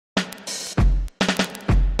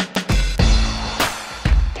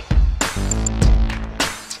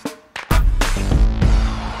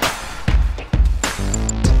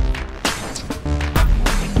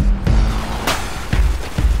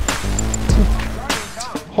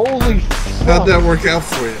Holy How'd fuck. that work out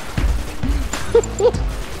for you?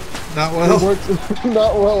 Not well? It worked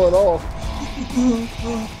not well at all.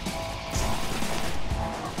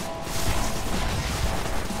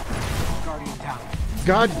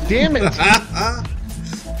 God damn it!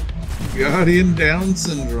 Guardian Down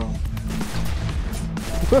syndrome.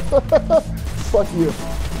 Fuck you.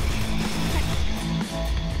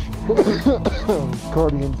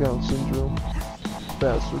 Guardian Down syndrome.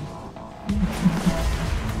 Bastard.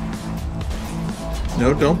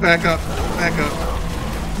 No, don't back up. Don't back up.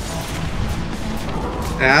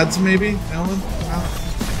 Ads, maybe, Ellen?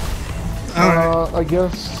 Alright. I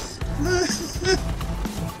guess.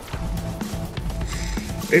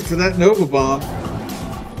 Wait for that Nova Bomb.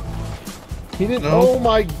 He didn't. No. Oh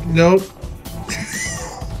my. Nope.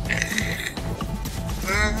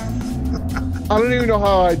 I don't even know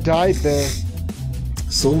how I died there.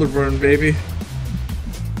 Solar burn, baby.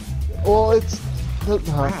 Well, it's.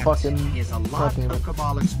 That Fucking. is a lot of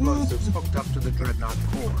Cabal explosives hooked up to the Dreadnought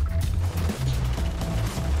core.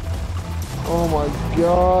 Oh my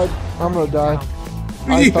god. I'm gonna die.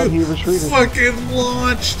 I thought he retreated. Fucking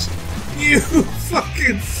launched. You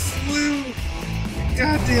fucking flew.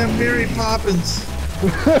 Goddamn Mary Poppins.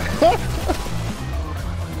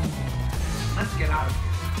 Let's get out of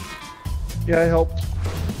here. Yeah, I helped.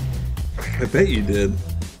 I bet you did.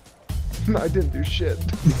 I didn't do shit.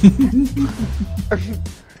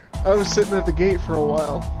 I was sitting at the gate for a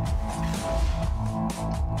while.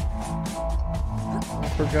 I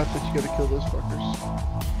forgot that you gotta kill those fuckers.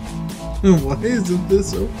 Why isn't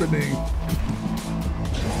this opening?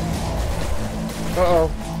 Uh-oh.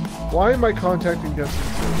 Why am I contacting Destiny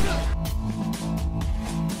servers?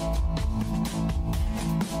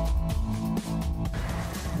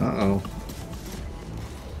 Uh-oh.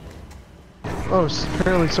 Oh,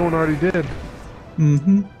 apparently someone already did.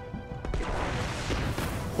 Mm-hmm.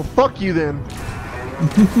 Well, fuck you then.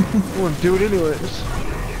 I want to do it anyways.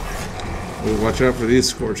 Well, watch out for these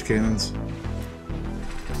scorch cannons.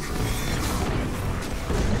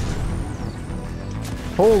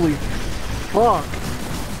 Holy fuck.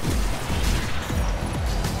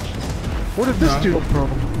 Where did this dude come from?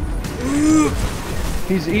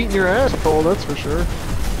 He's eating your asshole, that's for sure.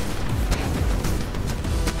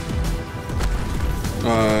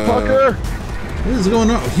 Fucker! What is going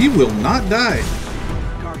on? He will not die.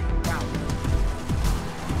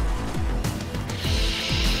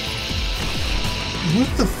 What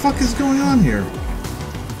the fuck is going on here?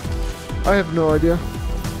 I have no idea.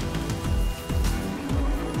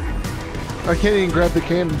 I can't even grab the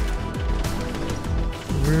cannon.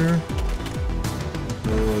 Where?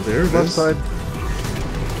 Oh, there it Left is. side.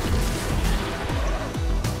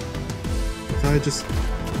 I just...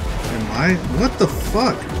 Am I? What the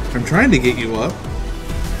fuck? I'm trying to get you up.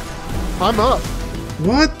 I'm up.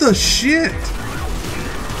 What the shit?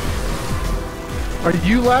 Are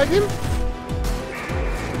you lagging?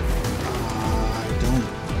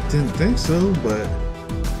 Didn't think so, but...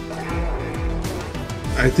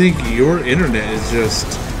 I think your internet is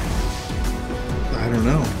just... I don't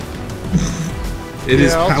know. It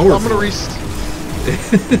is powerful. I'm gonna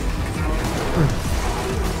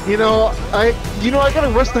You know, I gotta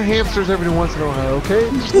rest the hamsters every once in a while, okay?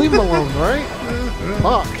 Just leave them alone, right?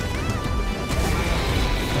 Fuck.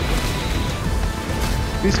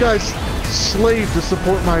 These guys slave to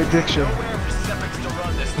support my addiction.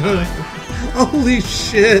 Holy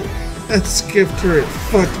shit! That skip turret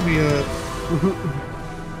fucked me up.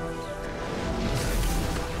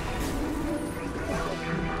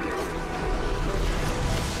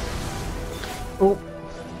 Oh,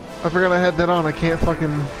 I forgot I had that on. I can't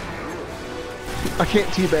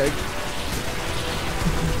teabag.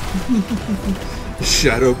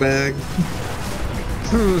 Shadow bag.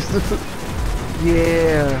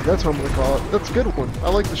 Yeah, that's what I'm gonna call it. That's a good one. I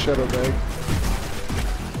like the shadow bag.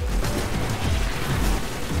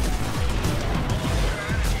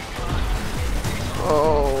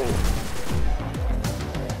 Oh.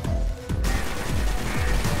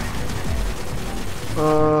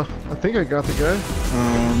 I think I got the guy.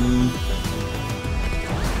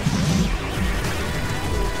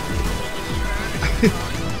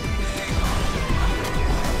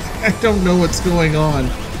 I don't know what's going on.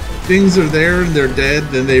 Things are there and they're dead,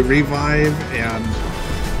 then they revive, and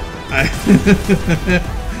I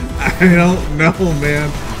don't know, man.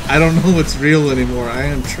 I don't know what's real anymore. I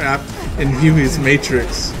am trapped in Huey's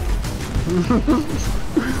Matrix.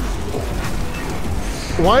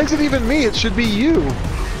 Why is it even me? It should be you.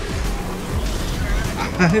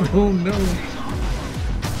 I don't know.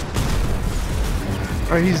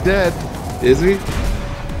 Alright, he's dead. Is he?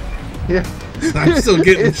 Yeah. I'm still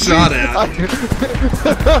getting shot at.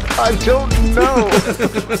 I don't know. This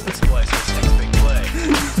was his next big play.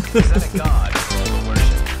 Set a god for all the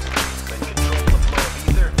worship. Then control the flow of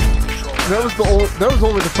ether. Control That was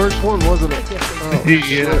only the first one, wasn't it? Oh,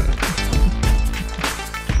 Yeah.